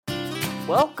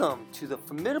Welcome to the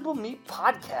Formidable Meat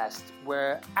Podcast,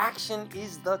 where action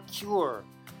is the cure.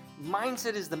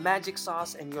 Mindset is the magic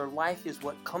sauce, and your life is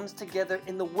what comes together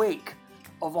in the wake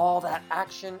of all that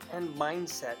action and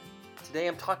mindset. Today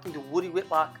I'm talking to Woody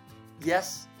Whitlock.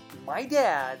 Yes, my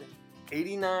dad,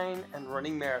 89 and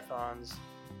running marathons.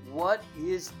 What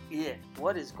is it?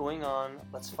 What is going on?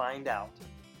 Let's find out.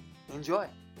 Enjoy.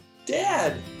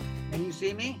 Dad! Can you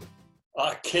see me?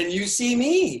 Can you see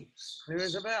me? Clear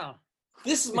as a bell.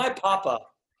 This is my papa,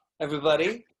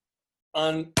 everybody,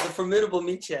 on the Formidable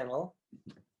Meat channel.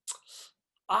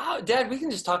 Dad, we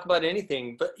can just talk about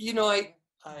anything, but I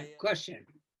Question.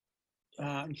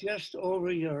 Just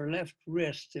over your left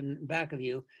wrist and back of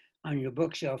you on your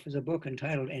bookshelf is a book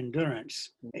entitled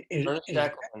Endurance. Ernest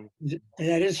Shackleton.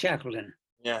 That is Shackleton.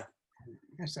 Yeah.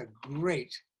 That's a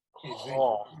great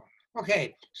example. Oh.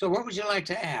 Okay, so what would you like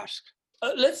to ask?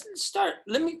 Let's start.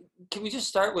 Can we just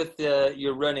start with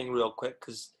your running real quick?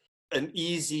 Because an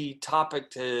easy topic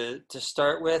to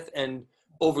start with, and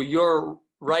over your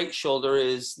right shoulder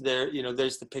is there.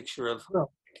 There's the picture of.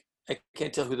 I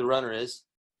can't tell who the runner is.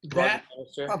 That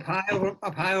up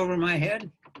high over my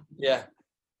head. Yeah.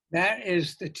 That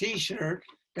is the T-shirt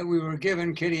that we were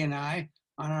given, Kitty and I,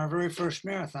 on our very first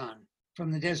marathon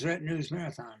from the Deseret News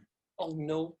Marathon. Oh,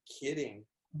 no kidding.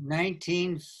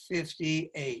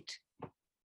 1958.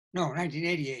 No,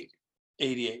 1988.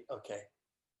 88, okay.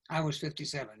 I was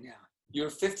 57, yeah. You were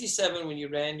 57 when you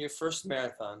ran your first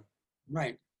marathon.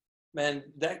 Right. Man,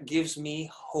 that gives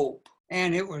me hope.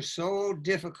 And it was so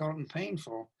difficult and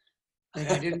painful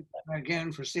that I didn't run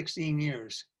again for 16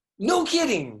 years. No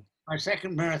kidding. My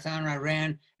second marathon I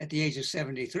ran at the age of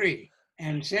 73.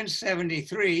 And since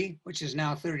 73, which is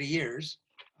now 30 years,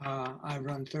 I've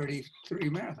run 33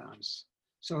 marathons.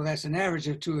 So that's an average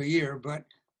of 2 a year, but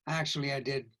actually I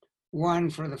did 1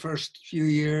 for the first few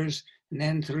years, and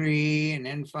then 3, and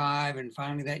then 5, and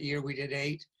finally that year we did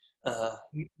 8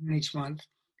 each month.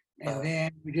 And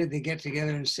then we did the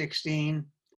get-together in 16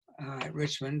 at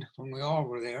Richmond when we all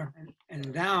were there.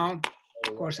 And now,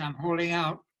 of course, I'm holding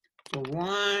out for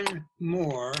 1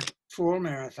 more full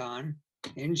marathon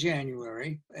in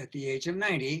January at the age of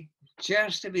 90,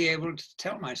 just to be able to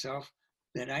tell myself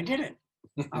that I did it.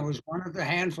 I was one of the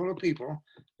handful of people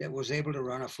that was able to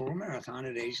run a full marathon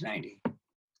at age 90.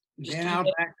 Then I'll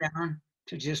back down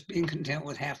to just being content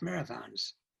with half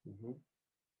marathons. Mm-hmm.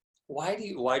 Why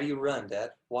do you run,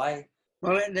 Dad? Why?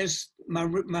 Well,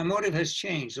 my motive has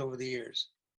changed over the years.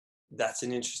 That's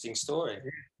an interesting story. It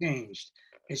changed.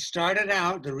 It started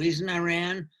out, the reason I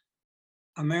ran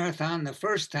a marathon the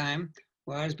first time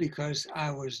was because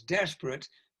I was desperate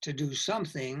to do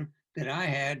something that I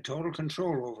had total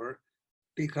control over,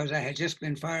 because I had just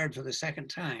been fired for the second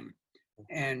time,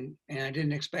 and I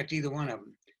didn't expect either one of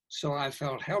them. So I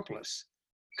felt helpless,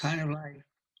 kind of like,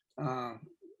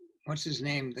 what's his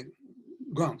name?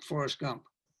 Forrest Gump.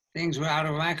 Things were out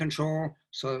of my control,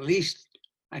 so at least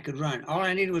I could run. All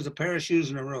I needed was a pair of shoes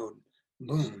and a road.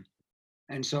 Boom.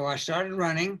 And so I started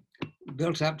running,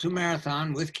 built up to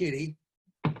marathon with Kitty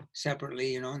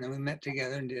separately, and then we met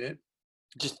together and did it.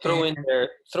 Just throw in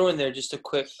there just a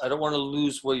quick, I don't want to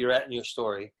lose where you're at in your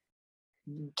story.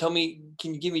 Tell me,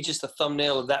 can you give me just a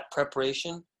thumbnail of that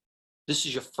preparation? This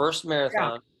is your first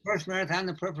marathon. Yeah, first marathon,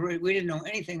 the preparation, we didn't know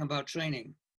anything about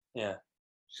training. Yeah.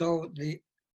 So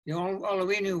all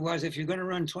we knew was if you're going to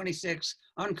run 26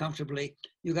 uncomfortably,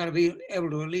 you got to be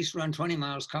able to at least run 20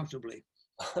 miles comfortably.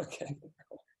 Okay.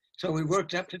 So we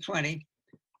worked up to 20,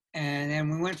 and then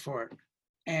we went for it.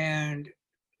 And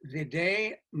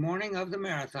the morning of the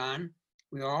marathon,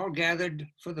 we all gathered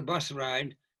for the bus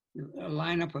ride, a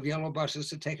lineup of yellow buses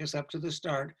to take us up to the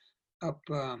start, up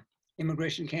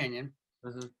Immigration Canyon.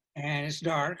 Mm-hmm. And it's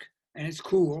dark and it's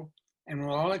cool, and we're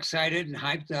all excited and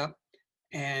hyped up.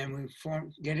 And we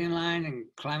get in line and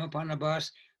climb up on the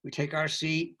bus. We take our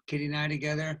seat, Kitty and I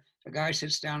together. The guy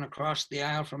sits down across the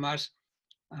aisle from us,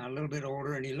 a little bit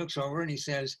older, and he looks over and he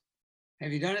says,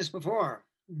 "Have you done this before?"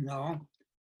 "No."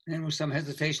 And then with some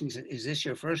hesitation, he said, "Is this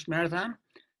your first marathon?"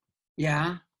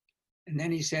 "Yeah." And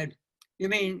then he said, "You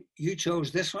mean you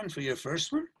chose this one for your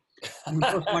first one?"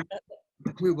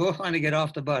 We both want to get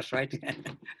off the bus right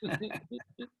then.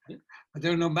 But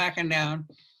there's no backing down.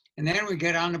 And then we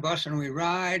get on the bus and we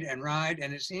ride, and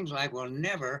it seems like we'll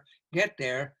never get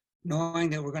there, knowing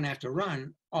that we're going to have to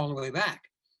run all the way back.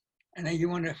 And then you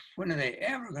wonder, when are they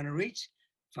ever going to reach?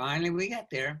 Finally, we get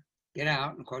there, get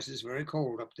out. And of course, it's very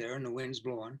cold up there and the wind's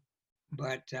blowing.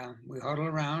 But we huddle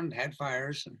around, had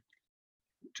fires, and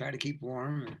try to keep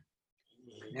warm. And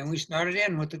then we started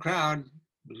in with the crowd,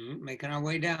 making our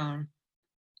way down.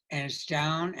 And it's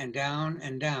down and down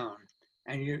and down.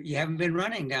 and you haven't been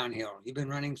running downhill. You've been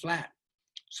running flat.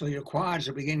 So your quads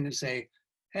are beginning to say,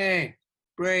 hey,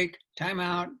 break, time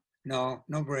out. No,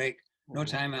 no break, no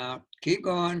time out. Keep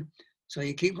going. So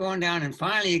you keep going down, and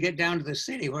finally you get down to the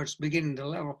city where it's beginning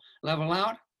to level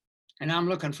out. And I'm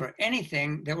looking for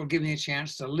anything that will give me a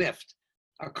chance to lift.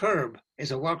 A curb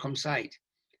is a welcome sight.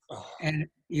 And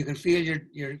you can feel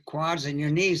your quads and your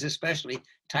knees especially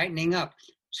tightening up.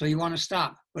 So you want to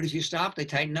stop. But if you stop, they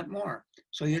tighten up more.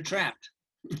 So you're trapped.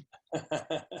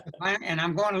 And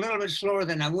I'm going a little bit slower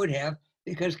than I would have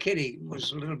because Kitty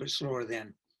was a little bit slower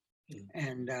then.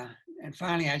 And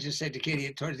finally, I just said to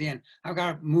Kitty towards the end, I've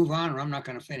got to move on or I'm not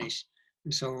going to finish.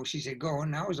 And so she said, go.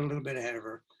 And I was a little bit ahead of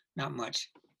her, not much.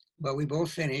 But we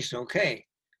both finished okay.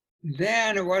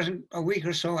 Then it wasn't a week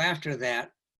or so after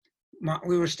that,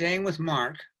 we were staying with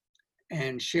Mark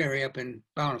and Sherry up in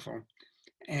Bountiful.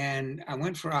 And I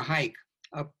went for a hike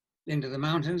up into the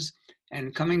mountains,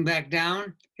 and coming back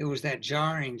down, it was that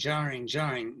jarring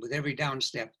with every down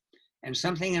step. And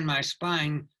something in my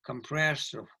spine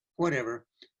compressed or whatever,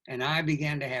 and I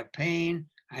began to have pain.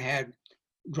 I had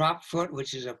drop foot,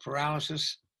 which is a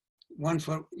paralysis. One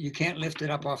foot, you can't lift it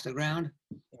up off the ground.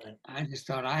 Right. I just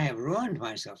thought, I have ruined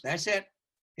myself. That's it.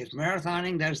 If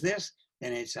marathoning does this,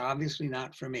 then it's obviously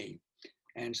not for me.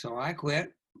 And so I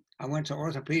quit. I went to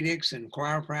orthopedics and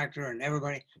chiropractor and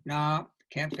everybody, no,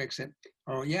 can't fix it.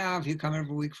 Oh yeah, if you come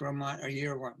every week for a month, a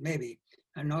year, what, maybe.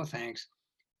 And no thanks.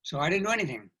 So I didn't do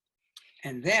anything.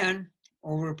 And then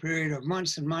over a period of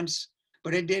months and months,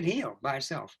 but it did heal by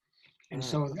itself. And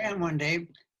so then one day,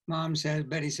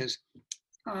 Betty says,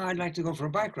 oh, I'd like to go for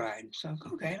a bike ride. So,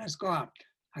 okay, let's go out.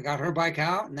 I got her bike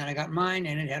out, and then I got mine,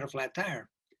 and it had a flat tire.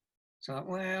 So,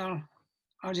 well,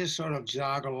 I'll just sort of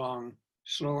jog along,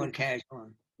 slow and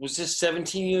casual. Was this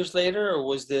 17 years later, or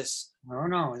was this?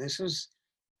 No, this was,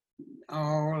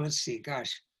 let's see,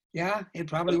 gosh. Yeah, it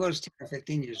probably was 10 or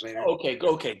 15 years later. Okay.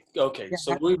 Yeah,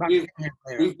 so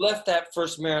we've left that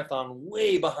first marathon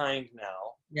way behind now.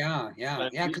 Yeah,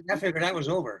 because I figured that was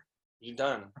over. You're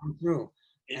done. I'm through.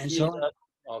 And so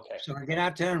I get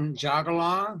out there and jog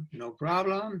along, no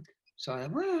problem. So I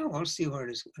thought, well, we'll see where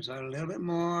it is. So a little bit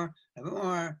more.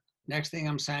 Next thing,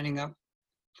 I'm signing up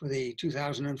for the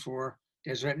 2004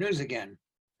 Deseret News again,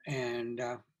 and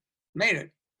made it.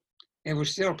 It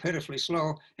was still pitifully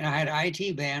slow, and I had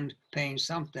IT band paying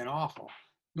something awful.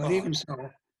 But even so,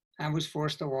 I was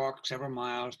forced to walk several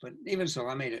miles. But even so,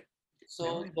 I made it.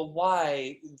 So the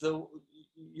why,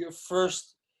 your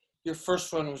first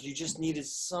run was you just needed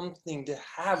something to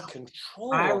have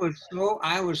control.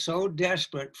 I was so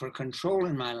desperate for control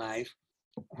in my life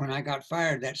when I got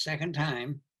fired that second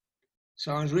time.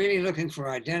 So I was really looking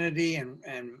for identity and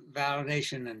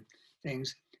validation and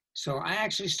things. So I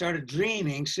actually started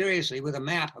dreaming seriously with a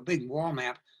map, a big wall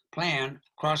map plan,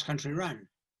 cross-country run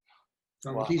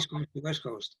from the East Coast to West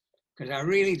Coast. Because I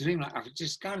really dreamed, I've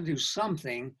just got to do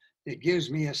something that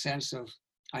gives me a sense of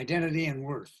identity and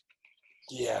worth.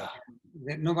 Yeah.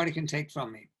 That nobody can take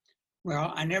from me.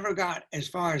 Well, I never got as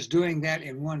far as doing that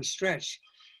in one stretch,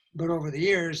 but over the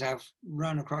years, I've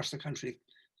run across the country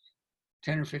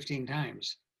 10 or 15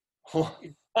 times.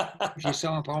 If you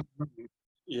sum up all the running.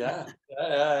 Yeah.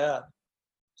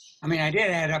 I mean, I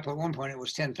did add up at one point, it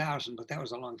was 10,000, but that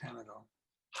was a long time ago.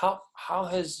 How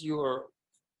has your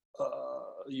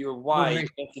why,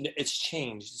 it's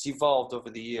changed, it's evolved over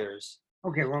the years?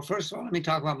 Okay, well, first of all, let me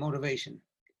talk about motivation,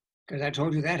 because I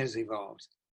told you that has evolved.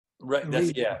 Right,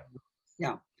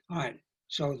 Yeah, all right.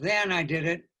 So then I did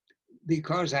it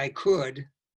because I could,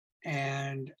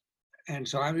 and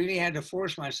so I really had to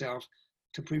force myself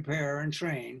to prepare and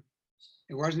train.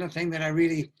 It wasn't a thing that I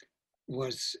really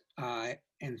was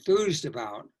enthused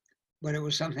about, but it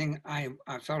was something I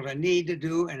felt a need to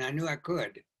do, and I knew I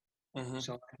could. Mm-hmm.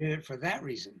 So I did it for that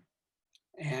reason.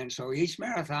 And so each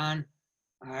marathon,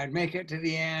 I'd make it to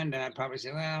the end, and I'd probably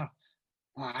say, well,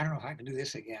 I don't know if I can do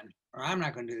this again, or I'm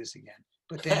not going to do this again.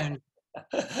 But then,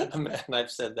 and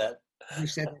I've said that. You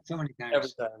said that so many times. Every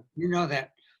time. You know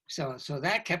that. So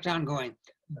that kept on going.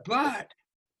 But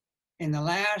in the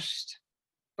last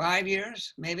 5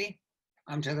 years, maybe,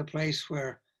 I'm to the place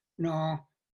where, no,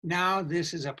 now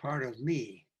this is a part of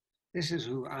me. This is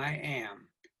who I am.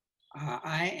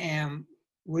 I am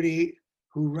Woody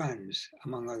who runs,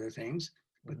 among other things,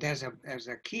 but that's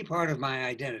a key part of my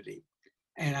identity.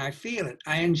 And I feel it.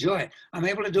 I enjoy it. I'm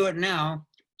able to do it now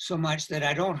so much that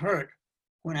I don't hurt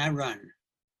when I run.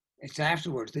 It's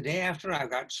afterwards. The day after, I've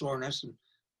got soreness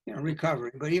and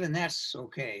recovering, but even that's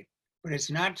okay. But it's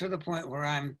not to the point where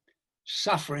I'm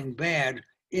suffering bad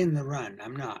in the run.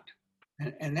 I'm not.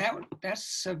 And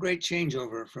that's a great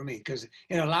changeover for me, because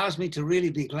it allows me to really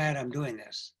be glad I'm doing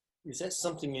this. Is that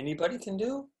something anybody can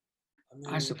do?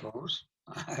 I suppose.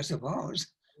 I suppose.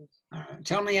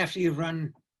 Tell me after you've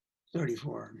run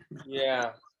 34.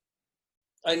 Yeah.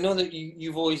 I know that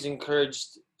you've always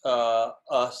encouraged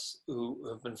us who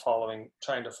have been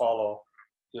trying to follow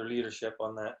your leadership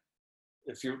on that.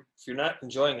 If you're not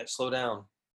enjoying it, slow down.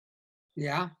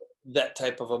 Yeah. That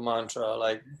type of a mantra,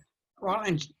 like. Well,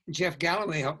 and Jeff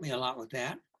Galloway helped me a lot with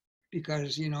that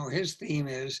because, his theme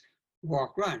is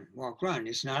walk, run, walk, run.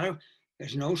 There's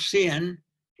no sin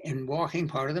in walking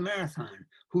part of the marathon.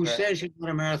 Who Right. says you're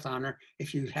not a marathoner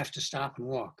if you have to stop and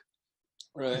walk?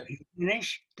 Right. If you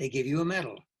finish, they give you a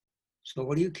medal. So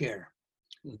what do you care?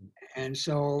 Mm-hmm. And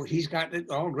so he's got it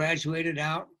all graduated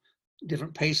out,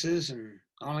 different paces and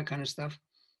all that kind of stuff.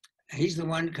 He's the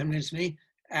one that convinced me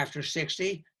after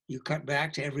 60, you cut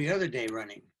back to every other day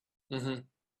running. Mm-hmm.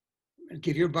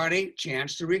 Give your body a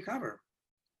chance to recover.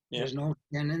 Yeah. There's no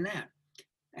sin in that.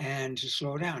 And to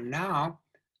slow down. Now,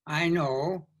 I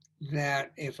know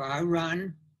that if I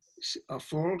run a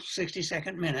full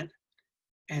 60-second minute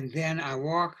and then I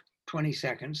walk 20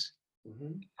 seconds,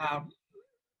 Mm-hmm.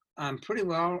 I'm pretty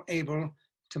well able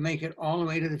to make it all the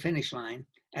way to the finish line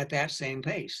at that same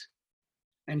pace.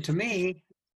 And to me,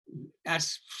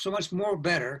 that's so much more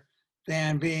better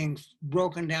than being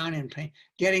broken down in pain,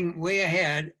 getting way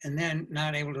ahead and then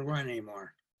not able to run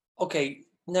anymore. Okay,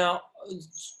 now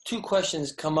 2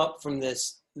 questions come up from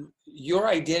this. Your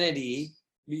identity,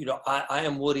 I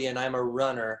am Woody and I'm a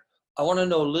runner. I want to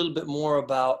know a little bit more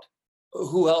about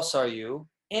who else are you?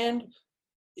 And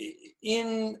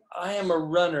in I am a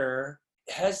runner,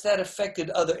 has that affected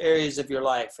other areas of your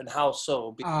life, and how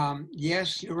so?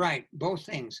 Yes, you're right. Both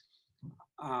things.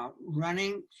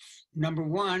 Running, number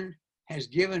one, has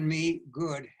given me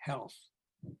good health.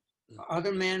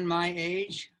 Other men my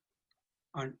age,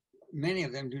 many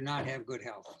of them do not have good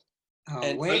health.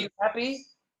 And are you happy?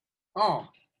 Oh,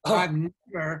 I've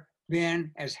never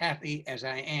been as happy as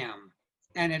I am.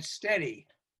 And it's steady.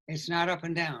 It's not up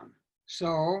and down.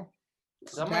 So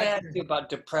because I'm going to ask you about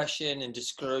depression and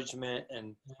discouragement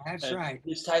and that's right.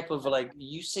 This type of, like,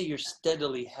 you say you're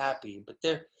steadily happy, but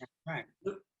there right.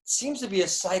 seems to be a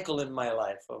cycle in my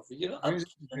life of,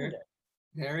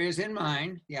 there is in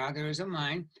mine. Yeah, there is in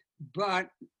mine. But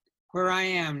where I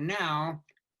am now,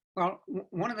 well,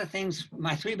 one of the things,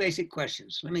 my 3 basic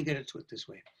questions, let me get it to it this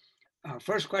way.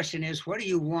 First question is, what do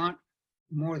you want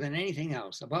more than anything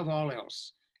else, above all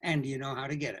else? And do you know how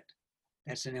to get it?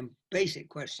 That's a basic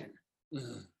question.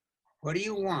 Mm-hmm. What do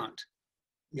you want?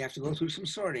 You have to go through some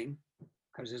sorting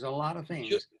because there's a lot of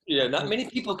things. Yeah, not many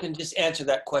people can just answer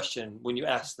that question when you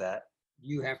ask that.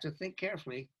 You have to think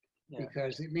carefully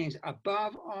because it means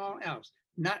above all else.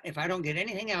 Not if I don't get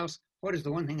anything else, what is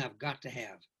the one thing I've got to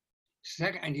have?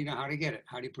 Second, and you know how to get it.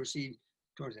 How do you proceed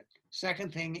towards it?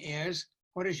 Second thing is,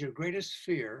 what is your greatest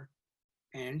fear?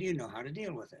 And do you know how to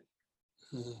deal with it?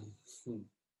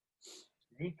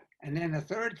 Okay? And then the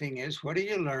third thing is, what have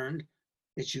you learned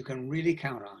that you can really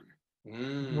count on?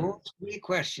 Those 3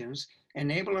 questions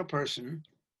enable a person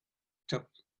to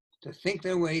think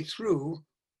their way through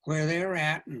where they're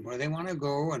at and where they want to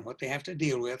go and what they have to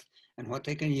deal with and what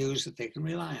they can use that they can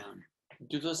rely on.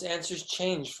 Do those answers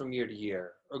change from year to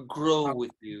year or grow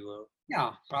with you?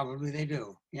 Yeah, probably they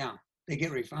do. Yeah, they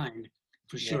get refined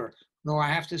for sure. Though I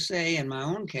have to say, in my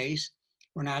own case,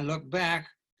 when I look back,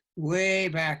 way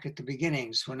back at the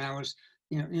beginnings, when I was,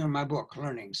 my book,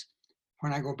 Learnings,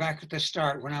 when I go back at the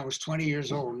start, when I was 20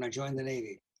 years old and I joined the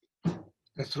Navy,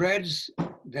 the threads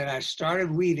that I started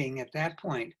weaving at that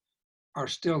point are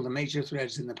still the major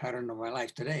threads in the pattern of my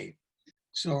life today.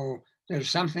 So there's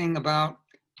something about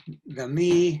the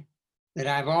me that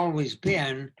I've always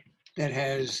been that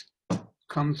has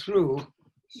come through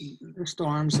the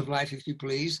storms of life, if you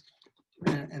please,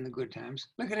 and the good times.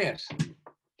 Look at this.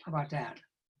 How about that?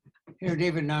 Here,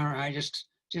 David and I just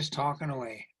talking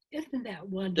away. Isn't that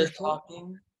wonderful? Just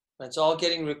talking. It's all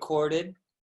getting recorded.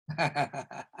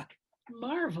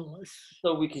 Marvelous.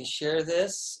 So we can share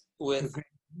this with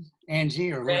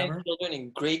Angie or whoever. Grandchildren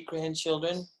and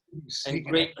great-grandchildren and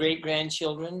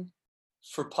great-great-grandchildren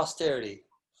for posterity,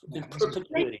 in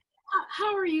perpetuity.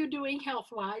 How are you doing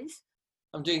health-wise?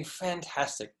 I'm doing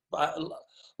fantastic.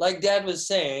 Like Dad was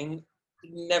saying,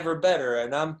 never better.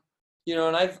 And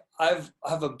I've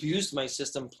abused my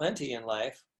system plenty in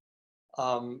life.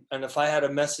 And if I had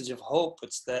a message of hope,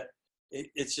 it's that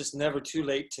it's just never too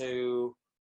late to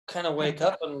kind of wake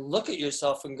up and look at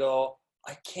yourself and go,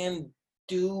 I can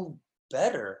do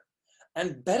better.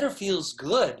 And better feels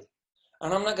good.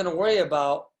 And I'm not going to worry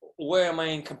about where am I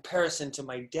in comparison to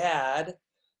my dad.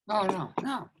 Oh,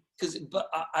 no. But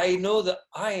I know that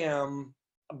I am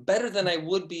better than I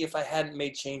would be if I hadn't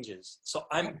made changes. So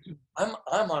I'm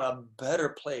on a better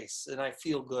place and I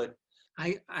feel good.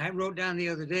 I wrote down the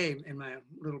other day in my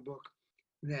little book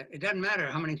that it doesn't matter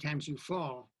how many times you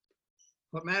fall.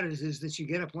 What matters is that you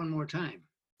get up one more time.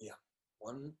 Yeah.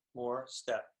 One more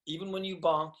step. Even when you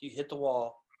bonk, you hit the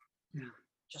wall. Yeah.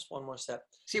 Just one more step.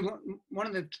 See, one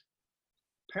of the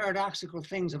paradoxical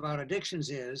things about addictions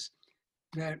is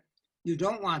that you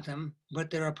don't want them, but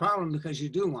they're a problem because you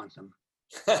do want them.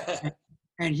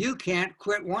 And you can't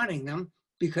quit wanting them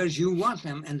because you want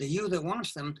them, and the you that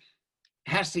wants them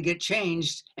has to get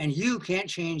changed, and you can't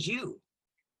change you.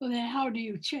 Well, then how do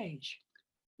you change?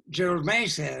 Gerald May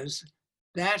says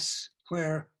that's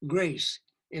where grace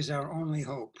is our only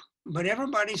hope. But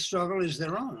everybody's struggle is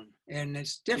their own, and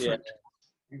it's different. Yeah.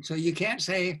 And so you can't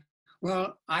say,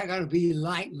 well, I got to be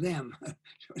like them.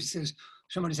 It says,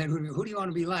 somebody said, who do you want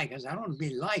to be like? I said, I don't want to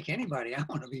be like anybody. I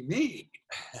want to be me.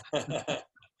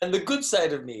 And the good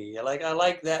side of me, I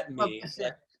like that me.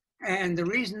 Well, and the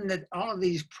reason that all of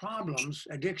these problems,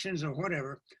 addictions or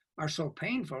whatever, are so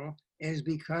painful is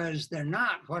because they're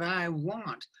not what I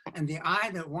want. And the I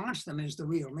that wants them is the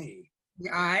real me. The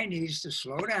I needs to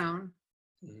slow down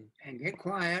and get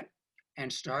quiet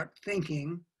and start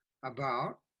thinking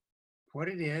about what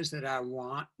it is that I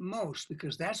want most,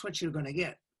 because that's what you're going to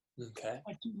get. Okay.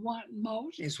 What you want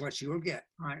most is what you'll get.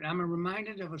 All right. I'm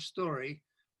reminded of a story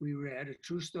we read, a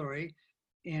true story,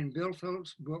 in Bill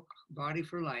Phillips' book, Body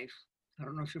for Life. I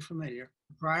don't know if you're familiar.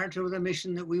 Prior to the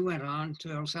mission that we went on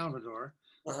to El Salvador,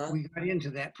 we got into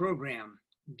that program,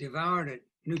 devoured it,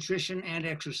 nutrition and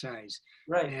exercise.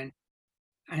 Right.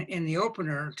 And in the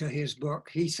opener to his book,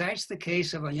 he cites the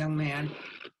case of a young man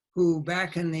who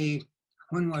back in the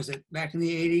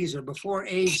 80s or before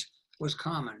AIDS was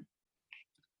common,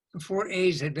 before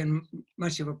AIDS had been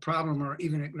much of a problem or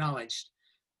even acknowledged,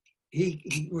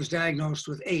 he was diagnosed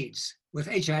with AIDS, with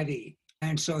HIV.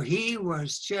 And so he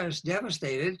was just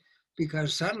devastated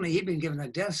because suddenly he'd been given a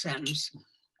death sentence,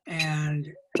 and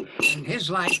in his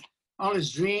life, all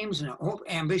his dreams and hope,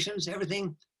 ambitions,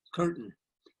 everything, curtain.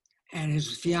 And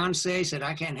his fiance said,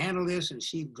 I can't handle this. And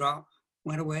she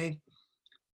went away.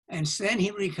 And then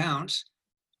he recounts,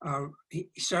 he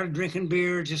started drinking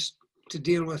beer just to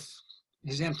deal with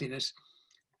his emptiness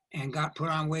and got put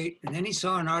on weight. And then he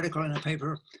saw an article in a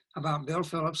paper about Bill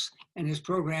Phillips and his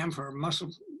program for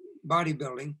muscle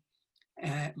bodybuilding,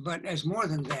 but as more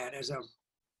than that, as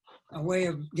a way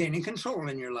of gaining control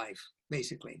in your life,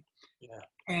 basically. Yeah.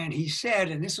 And he said,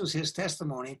 and this was his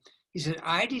testimony, he said,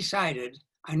 I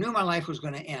knew my life was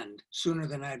going to end sooner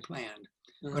than I'd planned,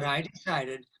 but I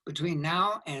decided between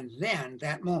now and then,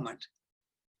 that moment,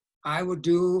 I would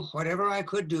do whatever I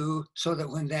could do so that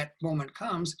when that moment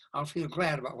comes, I'll feel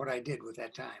glad about what I did with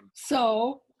that time.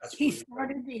 So he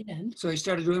started in. So he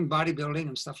started doing bodybuilding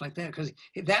and stuff like that because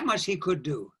that much he could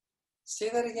do. Say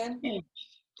that again?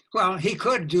 Well, he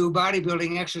could do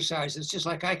bodybuilding exercises just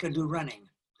like I could do running.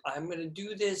 I'm going to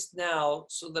do this now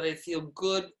so that I feel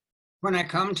good. When I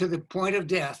come to the point of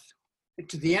death,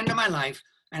 to the end of my life,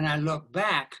 and I look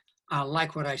back, I'll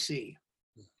like what I see.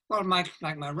 Well,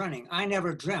 like my running, I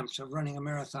never dreamt of running a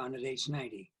marathon at age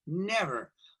 90. Never.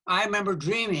 I remember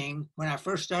dreaming when I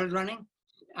first started running.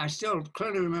 I still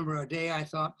clearly remember a day I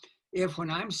thought, if when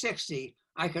I'm 60,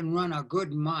 I can run a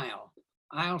good mile,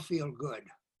 I'll feel good.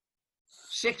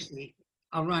 60,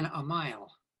 I'll run a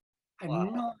mile. I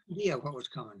had no idea what was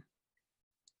coming.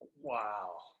 Wow.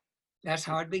 That's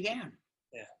how it began.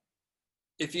 Yeah.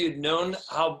 If you'd known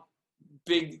how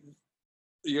big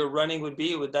your running would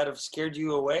be, would that have scared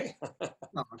you away?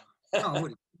 No, it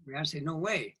wouldn't. I'd say, no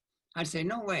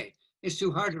way. It's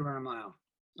too hard to run a mile.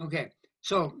 Okay.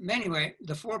 So anyway,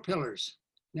 the 4 pillars.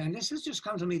 Now, this has just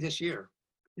come to me this year.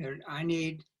 I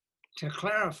need to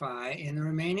clarify in the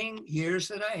remaining years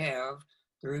that I have,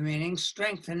 the remaining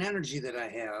strength and energy that I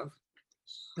have,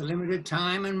 the limited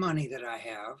time and money that I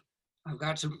have. I've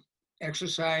got to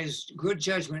exercise good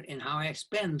judgment in how I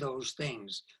spend those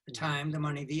things, the time, the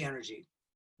money, the energy.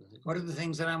 What are the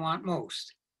things that I want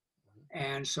most?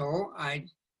 And so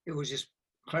it was just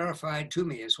clarified to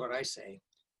me, is what I say,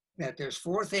 that there's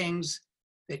 4 things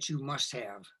that you must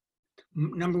have.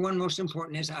 Number 1, most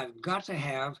important, is I've got to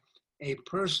have a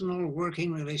personal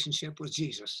working relationship with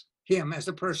Jesus. Him as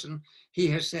a person, he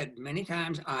has said many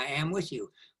times, I am with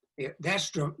you.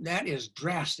 That is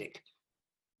drastic.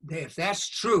 If that's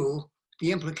true,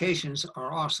 the implications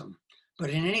are awesome. But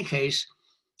in any case,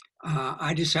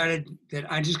 I decided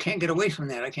that I just can't get away from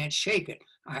that. I can't shake it.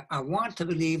 I want to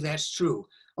believe that's true.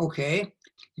 Okay,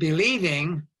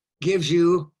 believing gives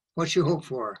you what you hope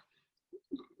for.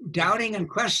 Doubting and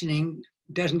questioning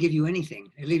doesn't give you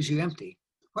anything. It leaves you empty.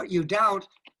 What you doubt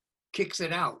kicks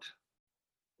it out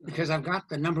because I've got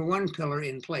the number one pillar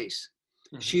in place.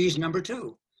 Mhm. She's number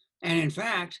two. And in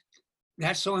fact,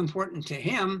 that's so important to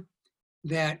him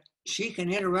that she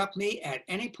can interrupt me at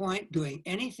any point doing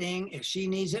anything if she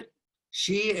needs it.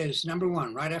 She is number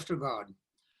one, right after God.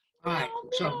 All right,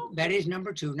 so that is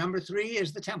number two. Number three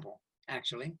is the temple,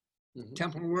 actually. Mhm.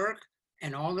 Temple work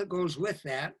and all that goes with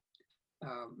that,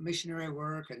 missionary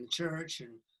work and church.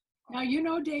 And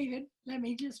Now, David, let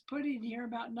me just put in here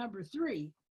about number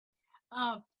three.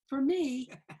 For me,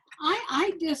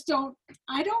 I just don't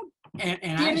and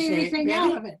get I say, anything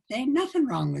out "Betty, of it. there ain't nothing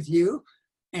wrong with you.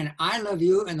 And I love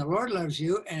you and the Lord loves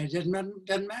you. And it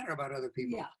doesn't matter about other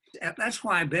people." Yeah. That's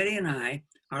why Betty and I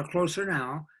are closer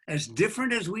now. As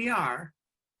different as we are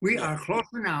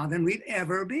closer now than we've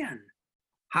ever been.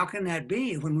 How can that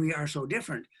be when we are so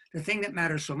different? The thing that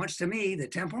matters so much to me, the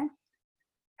temple,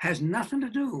 has nothing to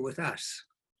do with us.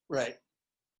 Right.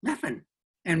 Nothing.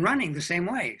 And running the same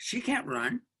way. She can't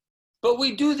run. But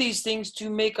we do these things to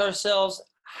make ourselves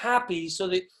happy so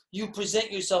that you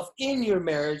present yourself in your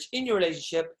marriage, in your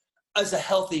relationship, as a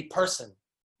healthy person.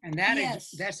 And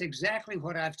that's exactly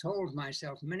what I've told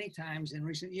myself many times in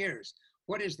recent years.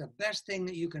 What is the best thing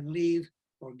that you can leave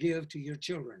or give to your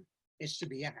children? It's to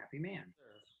be a happy man.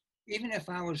 Even if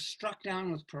I was struck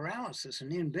down with paralysis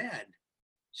and in bed,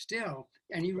 still,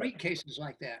 and you read cases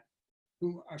like that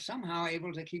who are somehow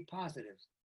able to keep positive.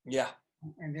 Yeah.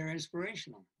 And they're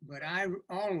inspirational. But I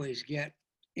always get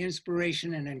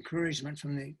inspiration and encouragement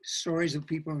from the stories of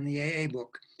people in the AA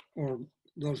book or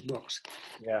those books.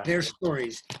 Yeah. Their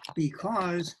stories,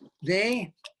 because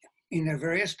they, in their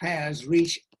various paths,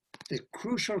 reach the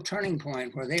crucial turning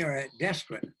point where they are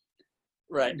desperate.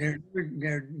 Right. They're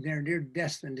near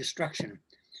death and destruction.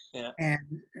 Yeah.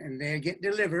 And they get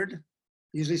delivered.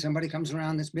 Usually somebody comes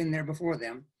around that's been there before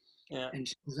them. Yeah. And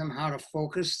shows them how to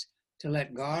focus, to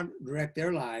let God direct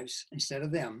their lives instead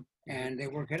of them, and they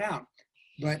work it out.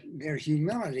 But their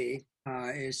humility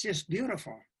is just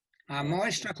beautiful. I'm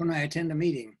always struck when I attend a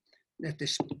meeting that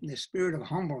the spirit of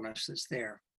humbleness that's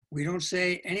there. We don't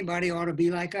say anybody ought to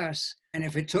be like us. And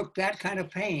if it took that kind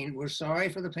of pain, we're sorry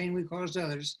for the pain we caused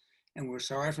others, and we're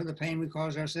sorry for the pain we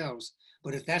caused ourselves.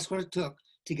 But if that's what it took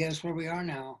to get us where we are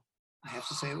now, I have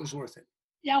to say it was worth it.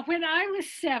 Now, when I was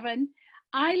 7,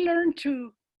 I learned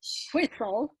to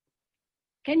whistle.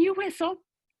 Can you whistle?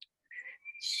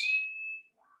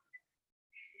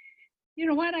 You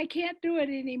know what? I can't do it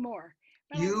anymore.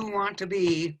 You want to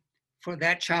be, for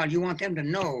that child, you want them to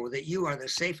know that you are the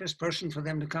safest person for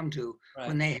them to come to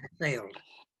when they have failed.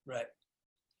 Right.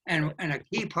 And a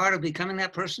key part of becoming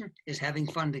that person is having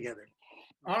fun together.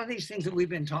 All of these things that we've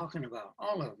been talking about,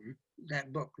 all of them,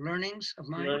 that book, Learnings of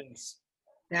Mine,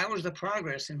 that was the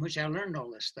progress in which I learned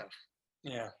all this stuff.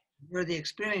 Yeah. Were the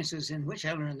experiences in which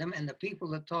I learned them and the people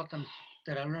that taught them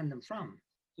that I learned them from.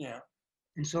 Yeah.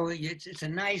 And so it's a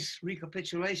nice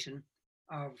recapitulation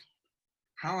of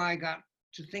how I got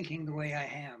to thinking the way I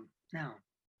am now.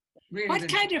 Really what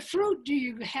kind of fruit do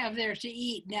you have there to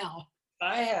eat now?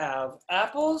 I have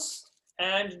apples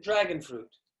and dragon fruit.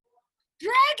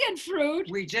 Dragon fruit?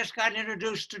 We just got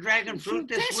introduced to dragon fruit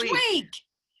this week.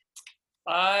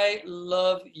 I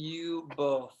love you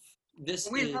both.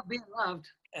 We love being loved.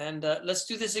 And let's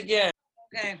do this again.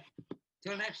 Okay.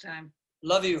 Till next time.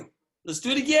 Love you. Let's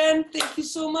do it again. Thank you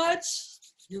so much.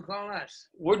 You call us.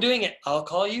 We're doing it. I'll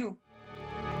call you.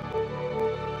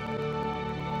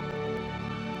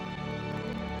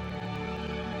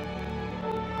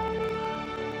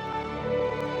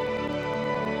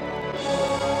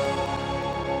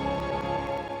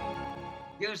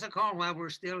 Give us a call while we're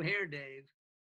still here, Dave.